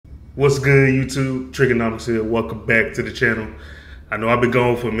What's good, YouTube? Trigonomics here. Welcome back to the channel. I know I've been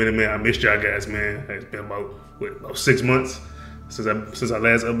gone for a minute, man. I missed y'all guys, man. It's been about 6 months since I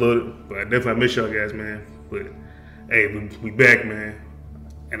last uploaded, but I definitely miss y'all guys, man. But hey, we back, man.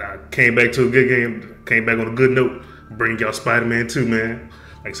 And I came back to a good game. Came back on a good note. Bring y'all Spider-Man 2, man.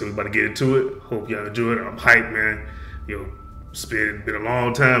 Like I said, we about to get into it. Hope y'all enjoy it. I'm hyped, man. Yo, it's been a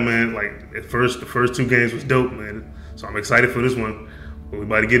long time, man. Like the first two games was dope, man. So I'm excited for this one. But we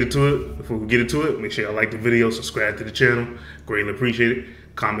about to get into it. Before we get into it, make sure y'all like the video, subscribe to the channel. Greatly appreciate it.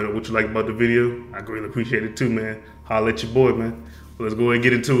 Comment on what you like about the video. I greatly appreciate it too, man. Holla at your boy, man. But let's go ahead and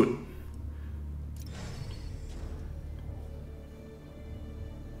get into it.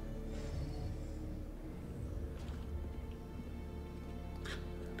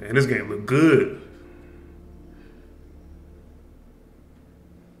 Damn, this game look good.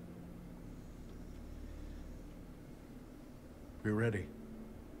 We're ready.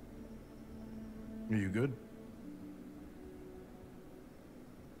 Are you good?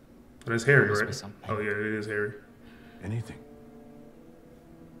 That's Harry, Must right? be something. Oh yeah, it is Harry. Anything?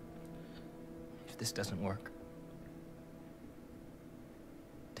 If this doesn't work,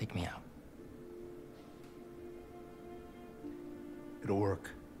 take me out. It'll work.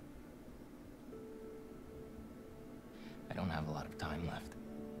 I don't have a lot of time left.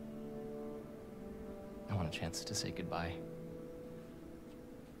 I want a chance to say goodbye.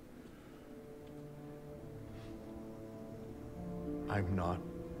 I'm not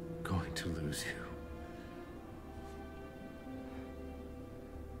going to lose you.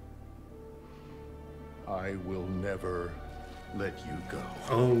 I will never let you go.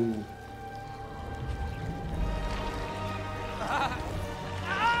 Oh.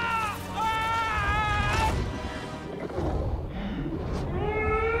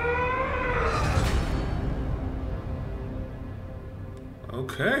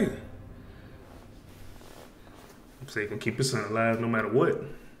 Okay. So you can keep his son alive no matter what.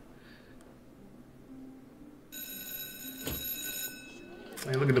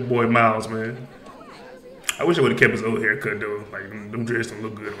 Man, look at the boy Miles, man. I wish I would have kept his old haircut though. Like them dreads don't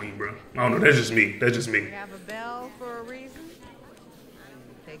look good on you, bro. I don't know. That's just me. That's just me. We have a bell for a reason.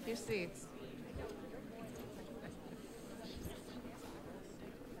 Take your seats.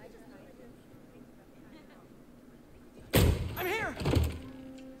 I'm here!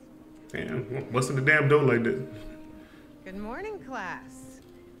 Damn, busting the damn door like that. Good morning, class.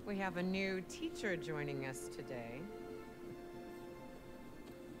 We have a new teacher joining us today.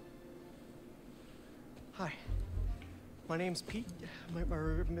 Hi. My name's Pete.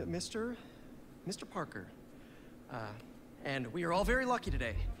 Mr. Parker. And we are all very lucky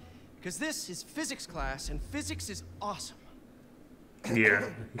today. Because this is physics class, and physics is awesome. Yeah,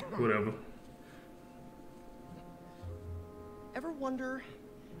 whatever. Ever wonder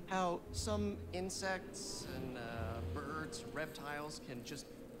how some insects and birds, reptiles can just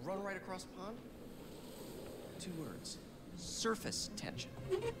run right across a pond? 2 words. Surface tension.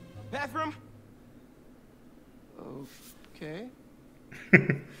 Bathroom? Okay.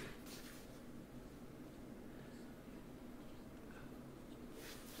 Now,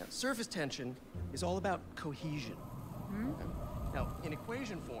 surface tension is all about cohesion. Okay? Now, in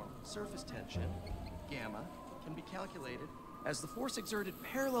equation form, surface tension, gamma, can be calculated as the force exerted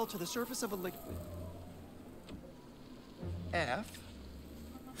parallel to the surface of a liquid, F,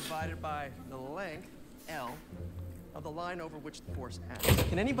 divided by the length, L, of the line over which the force acts.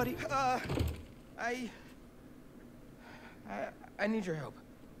 Can anybody... I need your help.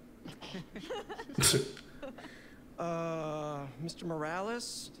 Mr.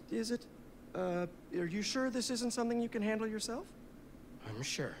 Morales, is it? Are you sure this isn't something you can handle yourself? I'm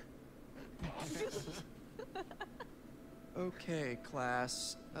sure. Okay,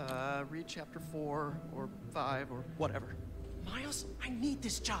 class. Read chapter 4 or 5 or whatever. Miles, I need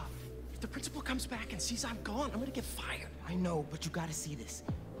this job. If the principal comes back and sees I'm gone, I'm gonna get fired. I know, but you gotta see this.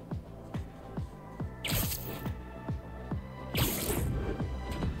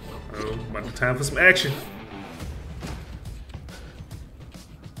 Oh, about the time for some action.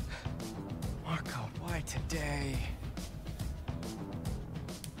 Marco, why today?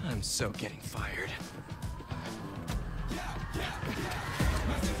 I'm so getting fired.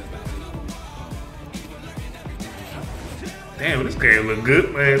 Damn, this game look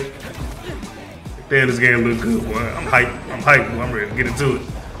good, man. Damn, this game look good, boy. I'm hyped. I'm hyped, boy. I'm ready to get into it.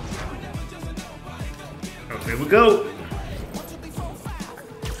 Okay, here we go.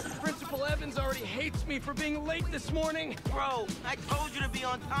 Principal Evans already hates me for being late this morning. Bro, I told you to be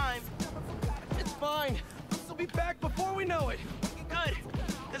on time. It's fine. I'll be back before we know it. Good,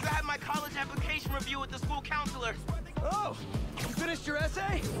 because I have my college application review with the school counselor. Oh, you finished your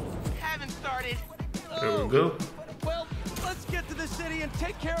essay? started. There we go. Well, let's get to the city and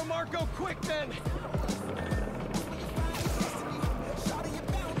take care of Marco quick then.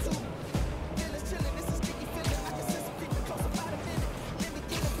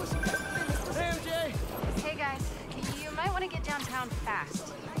 Hey, MJ. Hey guys, you might want to get downtown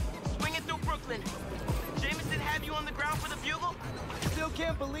fast. Swinging through Brooklyn. Jameson have you on the ground for the bugle? Still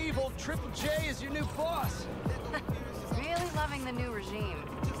can't believe old Triple J is your new boss. Really loving the new regime.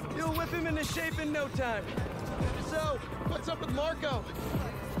 You'll whip him into shape in no time. So, what's up with Marco?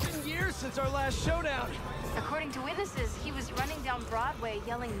 It's been years since our last showdown. According to witnesses, he was running down Broadway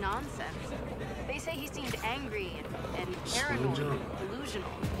yelling nonsense. They say he seemed angry and paranoid, delusional.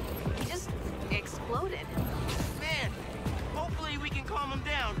 He just exploded. Man, hopefully we can calm him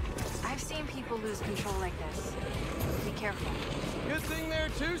down. I've seen people lose control like this. Be careful. Good thing there are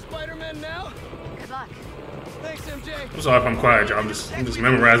two Spider-Men now. Good luck. Thanks, MJ. I'm sorry if I'm quiet, y'all. I'm just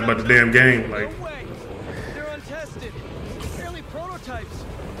memorized about the damn game. Like, No way. They're untested. Barely prototypes.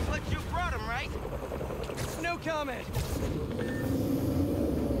 But you brought him, right? No comment.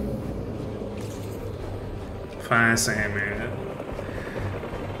 fine Sandman.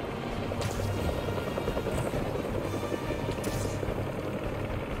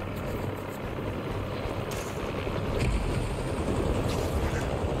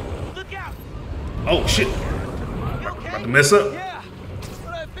 Look out! Oh shit! You About okay? to mess up. Yeah,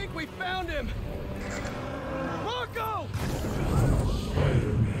 but I think we found him. Marco!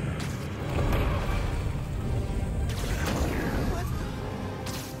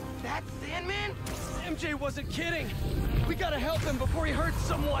 That Sandman? MJ wasn't kidding. We gotta help him before he hurts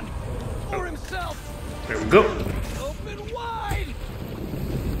someone. Or himself. There we go. Open wide!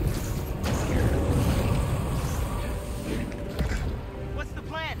 What's the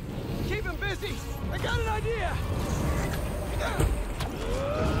plan? Keep him busy. I got an idea.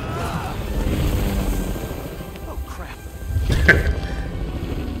 Oh, crap.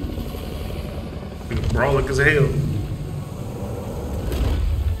 Brawling as hell.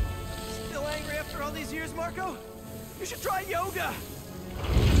 Still angry after all these years, Marco? You should try yoga.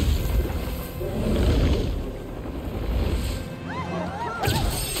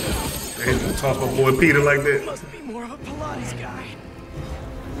 They gonna toss my boy Peter like that. Must be more of a Pilates guy.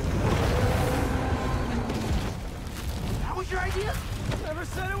 That was your idea? Never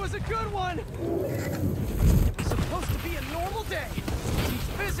said it was a good one. It's supposed to be a normal day. Teach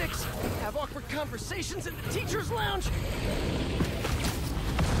physics, have awkward conversations in the teacher's lounge.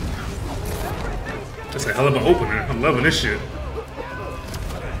 Everything's gonna That's be a hell of an okay. opener. I'm loving this shit.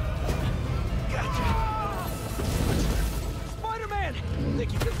 Spider-Man,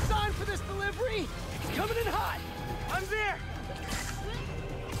 think you can sign for this delivery? It's coming in hot. I'm there!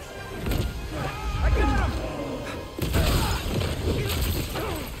 I got him.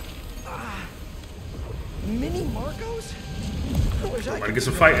 Mini Marcos? I wish I About to could get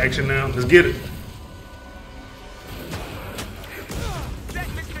some fight action now. Let's get it. Set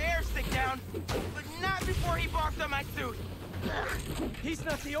Mr. Airstick down, but not before he barfed on my suit. He's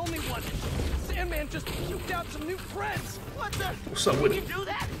not the only one. Sandman just puked out some new friends. What the? What's up with You it? do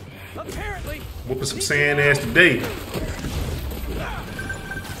that? Apparently. Whooping some sand ass today.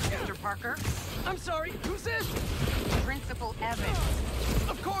 Mr. Parker, I'm sorry, who's this? Principal Evans.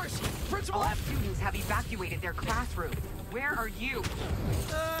 Of course, Principal All F. students have evacuated their classroom. Where are you?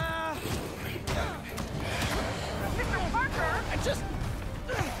 Mr. Parker! I just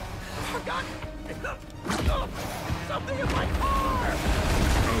forgot something in my car.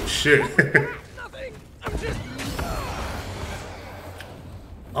 Oh shit. Nothing. I'm just.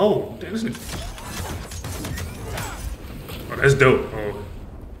 Oh, damn, this nigga. Oh, that's dope. Oh,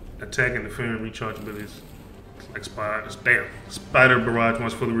 attack, interfering, recharge abilities. Like spiders. Damn. Spider barrage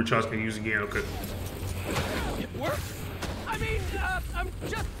once fully recharged can use again. Okay. It worked. I mean, I'm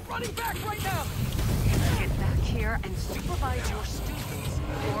just running back right now. Get back here and supervise your students,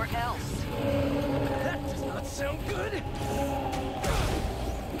 or else. That does not sound good.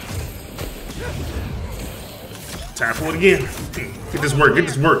 Time for it again. Get this work. Get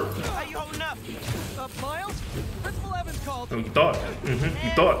this work. How you holding up? Miles, Principal Evans called. Oh, you thought. You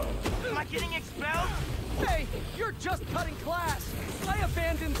thought. Am I getting expelled? Hey, you're just cutting class. I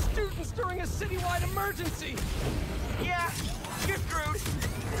abandoned students during a citywide emergency. Yeah, you're screwed.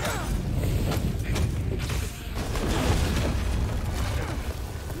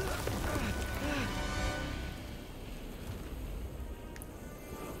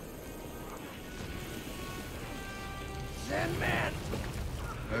 Sandman,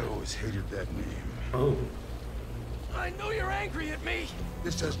 I always hated that name. Oh. I know you're angry at me.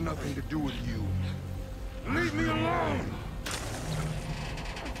 This has nothing to do with you. Leave me alone!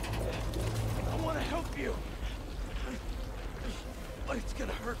 help you. But it's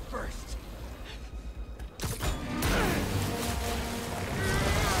gonna hurt first.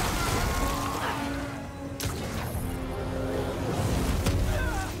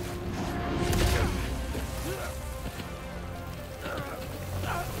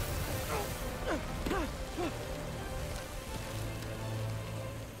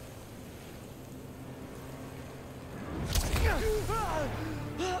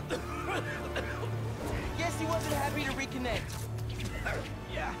 Guess he wasn't happy to reconnect.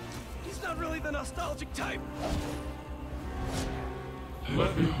 Yeah, he's not really the nostalgic type.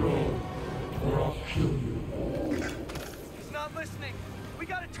 Let me go, or I'll kill you. He's not listening. We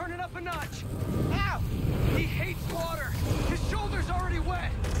gotta turn it up a notch. Ow! He hates water. His shoulder's already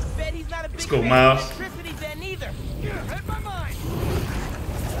wet. Bet he's not a big go, fan Miles. of electricity then either. Read my mind.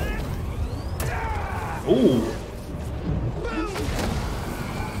 Ooh.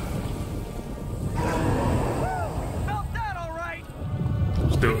 Felt that all right.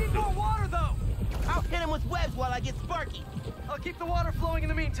 Still. Need more water though. I'll hit him with webs while I get Sparky. I'll keep the water flowing in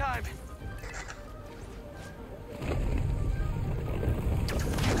the meantime.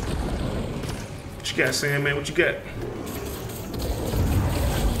 What you got, Sam, man? What you got?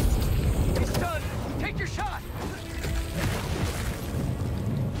 It's done. Take your shot.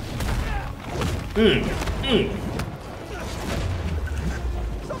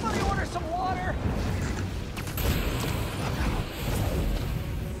 Somebody order some water.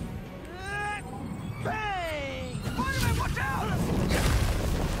 Bang! Spider-Man, watch out!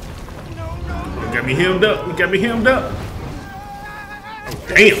 No. You got me hemmed up. You got me hemmed up. Oh,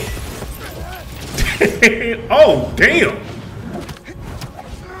 damn. Oh, damn.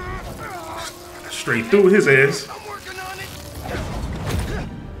 Straight through his ass. I'm working on it.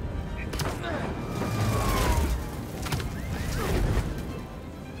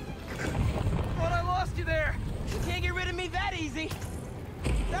 Thought I lost you there. You can't get rid of me that easy.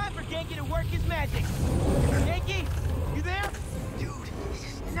 Time for Genki to work his magic. Genki, you there? Dude, this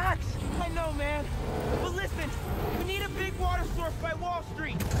is nuts. I know, man. But listen, we need a big water source by Wall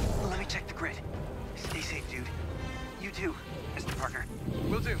Street. Let me check the grid. Stay safe, dude. You too, Mr. Parker.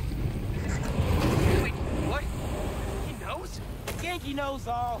 Will do. Wait, what? He knows? Genki knows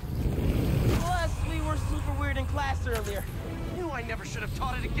all. Plus, we were super weird in class earlier. Knew I never should have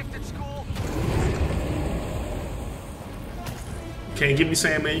taught at a gifted school. Can't get me,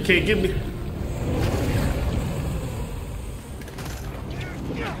 Sam, man. You can't get me.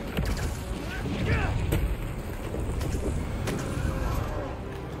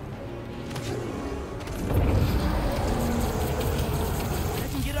 I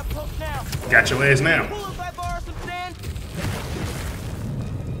can get up close now. Got your ass now. Cool if I borrow some sand?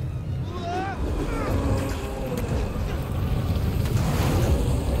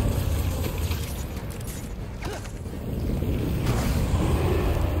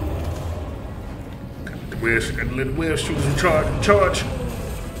 Got the little wheel shooters in charge.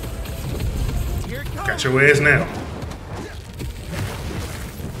 Here it comes. Got your ass now.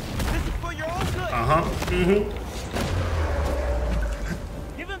 This is for your own good. Uh-huh. Mm-hmm.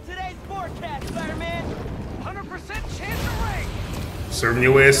 Give him today's forecast, Spider-Man. 100% chance of rain. Serving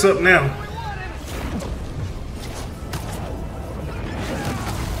your ass up now. We want him.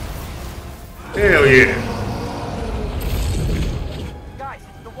 Hell yeah. Guys,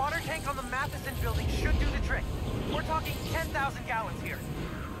 the water tank on the Matheson building should do the trick. We're talking 10,000 gallons here.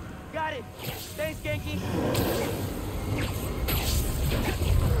 Got it. Thanks, Genki.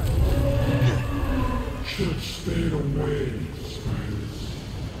 Should stay away, spiders.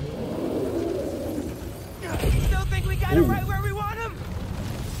 Still think we got it right where we want him?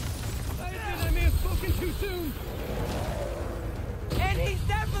 I admit I may have spoken too soon. And he's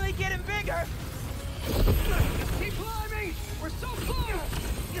definitely getting bigger. Keep climbing. We're so close.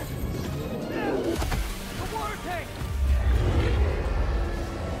 The water tank.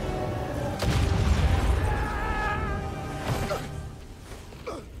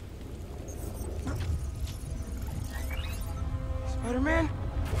 Spider-Man?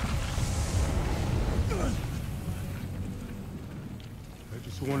 I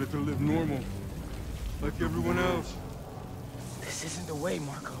just wanted to live normal, like everyone else. This isn't the way,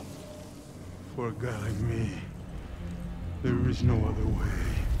 Marco. For a guy like me, there is no other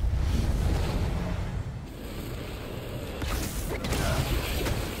way.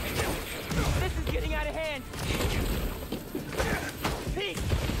 This is getting out of hand. Pete,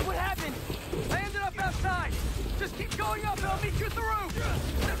 what happened? I ended up outside. Just keep going up and I'll meet you at the roof.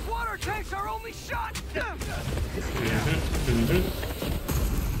 This water tank's our only shot.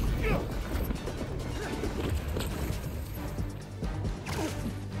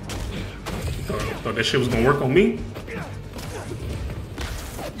 Thought that shit was gonna work on me.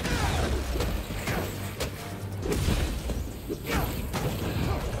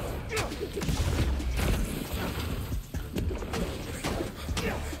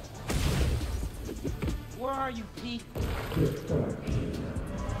 Where are you, Pete?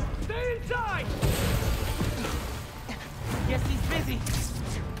 Stay inside! Guess he's busy.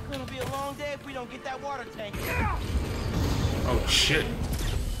 Gonna be a long day if we don't get that water tank. Oh shit.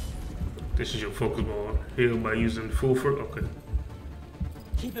 This is your focus ball. Heal by using full for okay.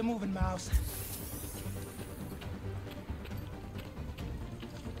 Keep it moving, Miles.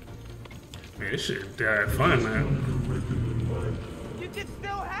 Man, this shit died fine, man. You can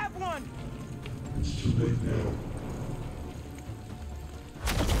still have one! It's too late now.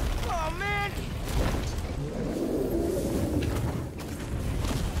 Oh, man!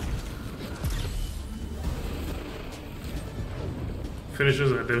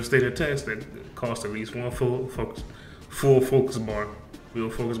 Finishers are devastating attacks that cost at least one full focus bar. We'll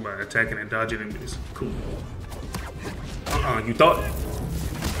focus by attacking and dodging enemies. Cool. You thought?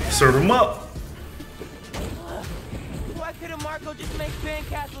 Serve him up. Why couldn't Marco just make sand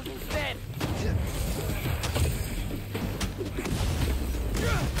castles instead?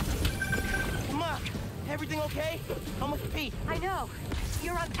 Come on. Everything okay? How much Pete? I know.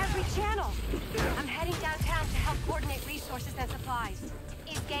 You're on every channel. I'm heading downtown to help coordinate resources and supplies.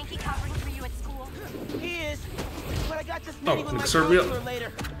 Is Genki covering for you at school? He is. But I got this meeting with my serve me up. counselor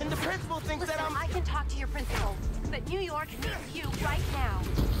later. And the principal thinks Listen, that I can talk to your principal, but New York needs you right now.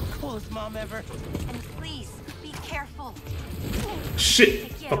 coolest mom ever. And please, be careful.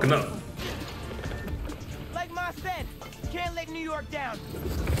 Shit. Fucking up. Like Ma said, can't let New York down.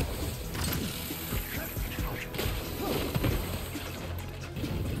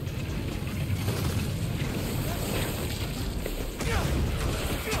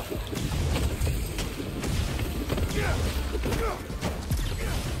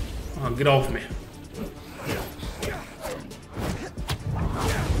 Oh, get off me.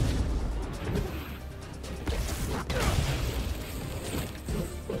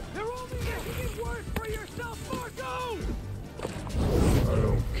 They're only making it worse for yourself, Marco! I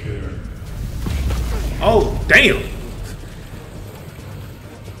don't care. Oh, damn.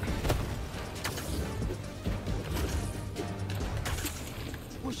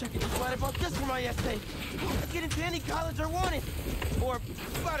 Wish I could just write about this for my essay. I'd get into any college I wanted. Or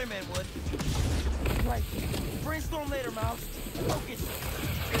Spider-Man would. Right. Brainstorm later, Mouse. Focus.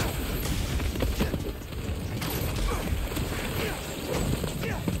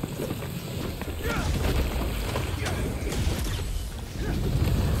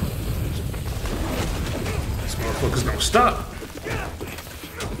 This motherfucker's gonna stop.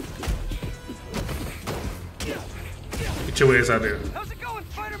 Get your ass out there. How's it going,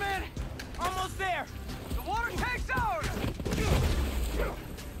 Spider-Man? Almost there. The water tank's out!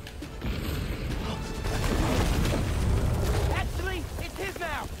 Actually, it's his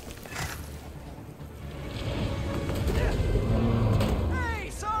now. Hey,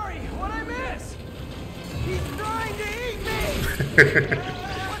 sorry, what'd I miss? He's trying to eat me!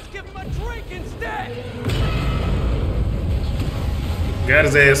 Let's give him a drink instead! Got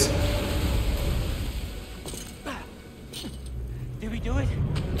his ass. Did we do it?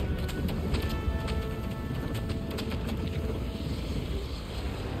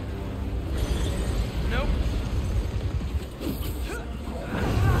 Nope.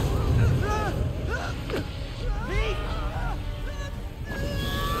 Me?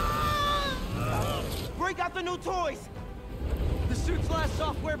 Break out the new toys. The suit's last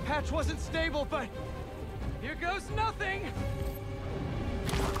software patch wasn't stable, but here goes nothing!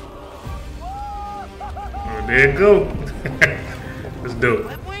 Oh, there you go. Let's do it.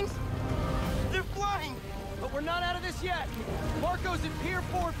 Web wings? They're flying. But we're not out of this yet. Marco's at Pier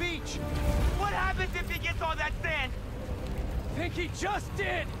 4 Beach. What happens if he gets all that sand? Think he just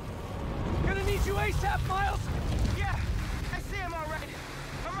did. Gonna need you ASAP, Miles. Yeah, I see him all right.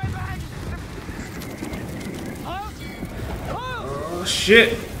 I'm right behind you. Miles? Miles! Oh,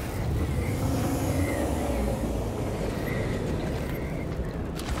 shit.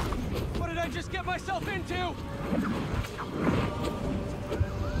 What did I just get myself into?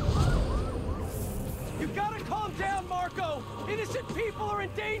 You gotta calm down, Marco. Innocent people are in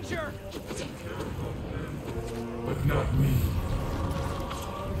danger. But not me.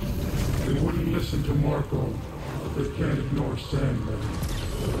 They wouldn't listen to Marco. They can't ignore Sandman.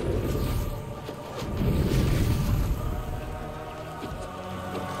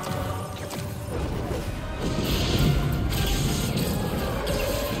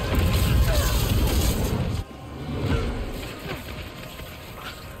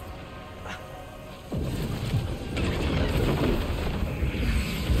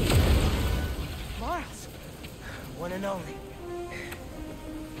 and only.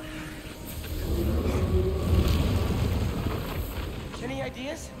 Any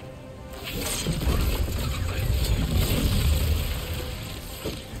ideas?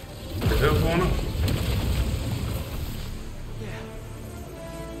 What the hell's going on? Yeah.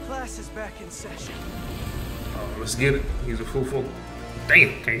 Class is back in session. Oh, let's get it. Use a full focus.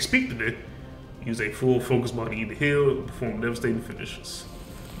 Damn, can't speak today. Use a full focus ball to either heal or perform devastating finishes.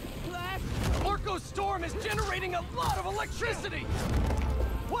 Marco's storm is generating a lot of electricity.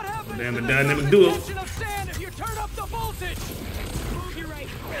 What happens Damn, to the the dynamic surface duo. tension of sand if you turn up the voltage? You're right.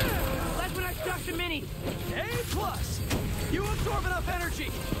 That's when I struck the mini. A+. You absorb enough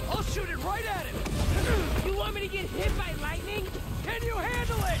energy. I'll shoot it right at him. You want me to get hit by lightning? Can you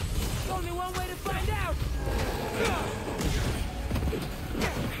handle it? There's only one way to find out.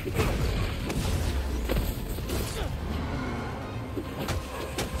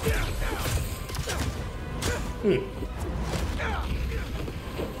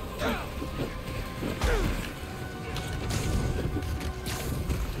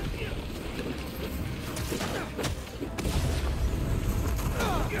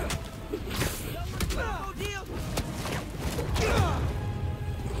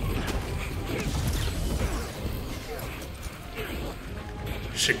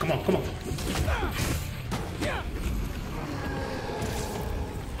 Shit, come on, come on.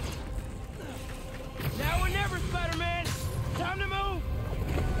 Now or never, Spider-Man. Time to move.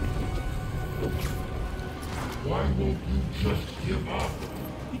 Why won't you just give up?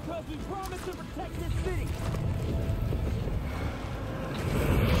 Because we promised to protect this city.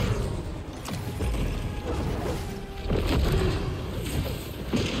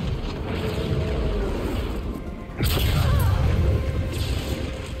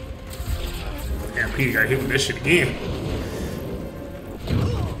 Damn, Peter got hit with that shit again.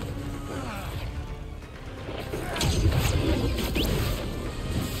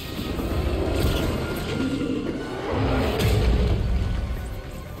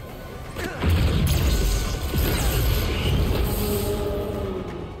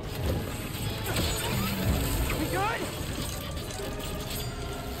 We good?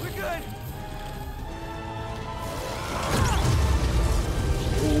 We're good.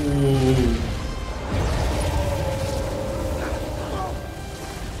 Ooh.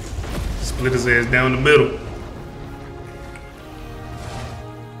 Split his ass down the middle.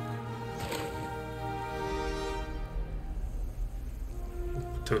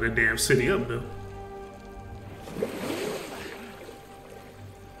 Tore that damn city up though.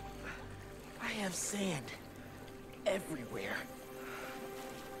 I have sand everywhere.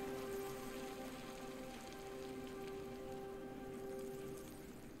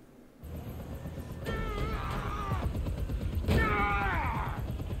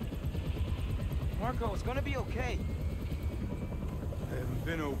 Marco, it's gonna be okay. I haven't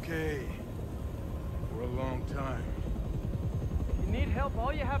been okay for a long time. If you need help,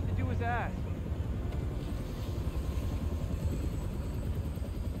 all you have to do is ask.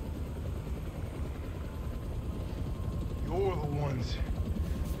 You're the ones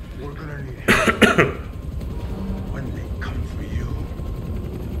we're gonna need help when they come for you.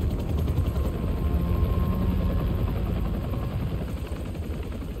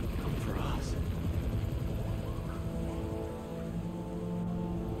 Come for us.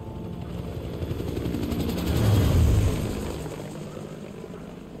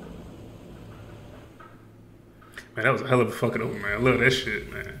 Man, that was a hell of a fucking open, man. I love that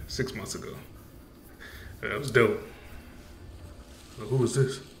shit, man. 6 months ago. That was dope. Well, who was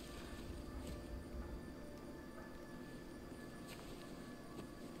this?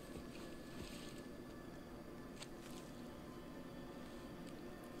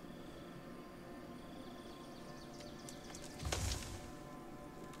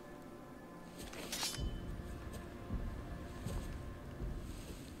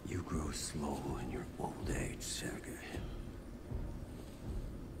 You grow slow in your old age, Sergei.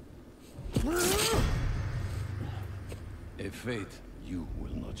 A fate you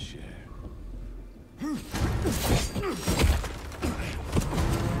will not share.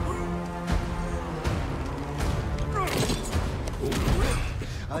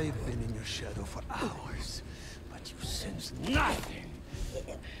 I've been in your shadow for hours, but you sense nothing.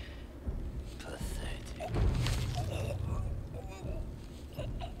 Pathetic.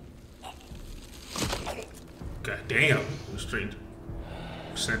 God damn. Straight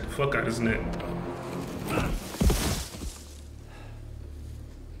sent the fuck out his neck.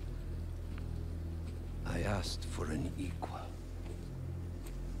 I asked for an equal.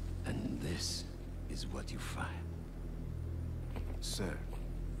 And this is what you find. Sir,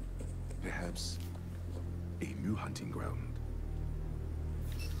 perhaps a new hunting ground.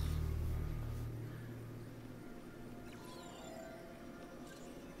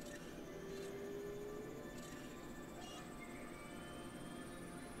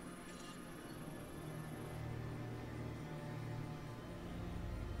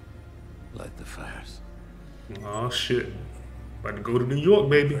 Light the fires. Oh shit. About to go to New York,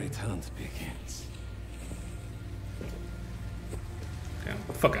 baby. Great hunt begins. Damn,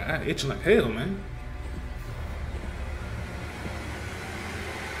 fuck, I itching like hell, man.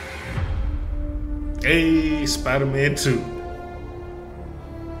 Hey, Spider-Man 2.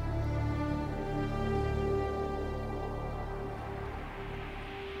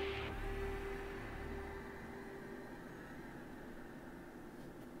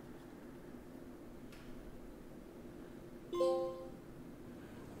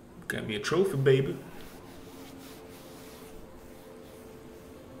 Got me a trophy, baby.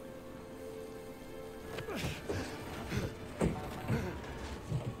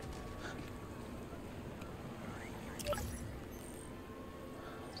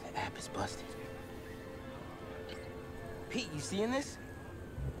 The app is busted. Pete, you seeing this?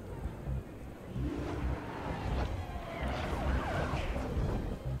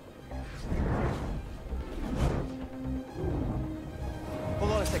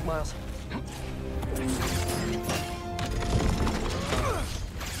 Hold on a sec, Miles.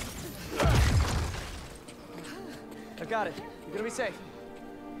 I got it. You're gonna be safe.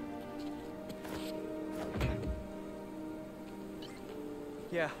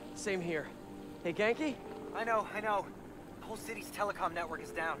 Yeah, same here. Hey, Ganke? I know. The whole city's telecom network is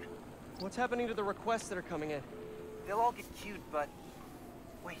down. What's happening to the requests that are coming in? They'll all get queued, but...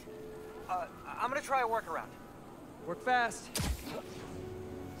 Wait. I'm gonna try a workaround. Work fast.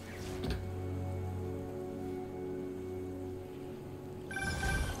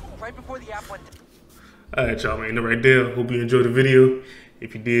 Right before the app went... Alright, y'all, man. Right there. Hope you enjoyed the video.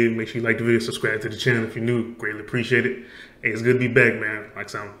 If you did, make sure you like the video, subscribe to the channel if you're new. Greatly appreciate it. Hey, it's good to be back, man.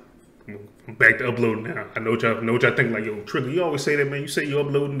 Like I'm back to uploading now. I know what y'all think, like, yo, Trigger, you always say that, man. You say you're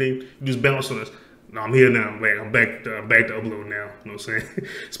uploading, then you just bounce on us. No, I'm here now. I'm back to upload now. You know what I'm saying?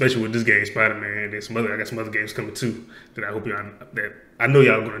 Especially with this game, Spider-Man. And then I got some other games coming too that I hope I know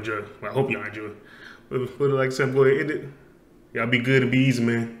y'all gonna enjoy. Well, I hope y'all enjoy. But like I said, go ahead and end it. Y'all be good and be easy,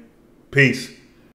 man. Peace.